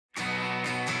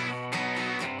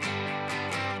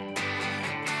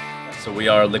So we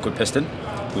are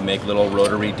LiquidPiston. We make little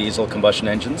rotary diesel combustion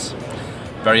engines.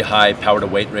 Very high power to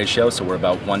weight ratio, so we're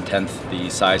about 1/10 the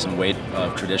size and weight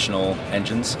of traditional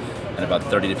engines and about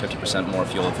 30 to 50% more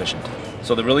fuel efficient.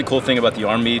 So the really cool thing about the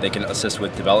Army, they can assist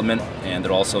with development and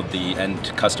they're also the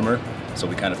end customer. So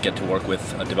we kind of get to work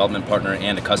with a development partner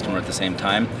and a customer at the same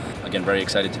time. Again, very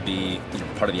excited to be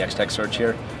part of the xTechSearch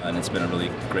here, and it's been a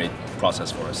really great process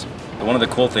for us. But one of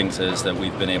the cool things is that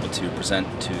we've been able to present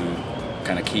to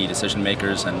kind of key decision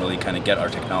makers and really kind of get our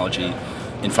technology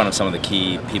in front of some of the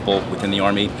key people within the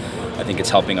Army. I think it's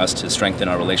helping us to strengthen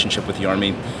our relationship with the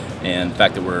Army, and the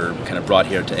fact that we're kind of brought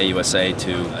here to AUSA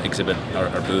to exhibit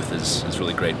our booth is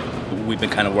really great. We've been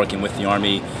kind of working with the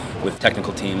Army, with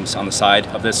technical teams on the side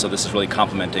of this, so this is really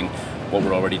complementing what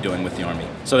we're already doing with the Army.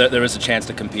 So there is a chance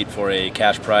to compete for a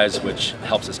cash prize, which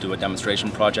helps us do a demonstration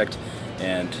project.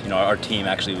 And our team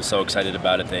actually was so excited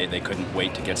about it, they couldn't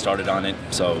wait to get started on it.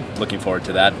 So looking forward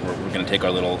to that. We're going to take our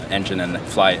little engine and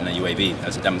fly it in a UAV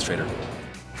as a demonstrator.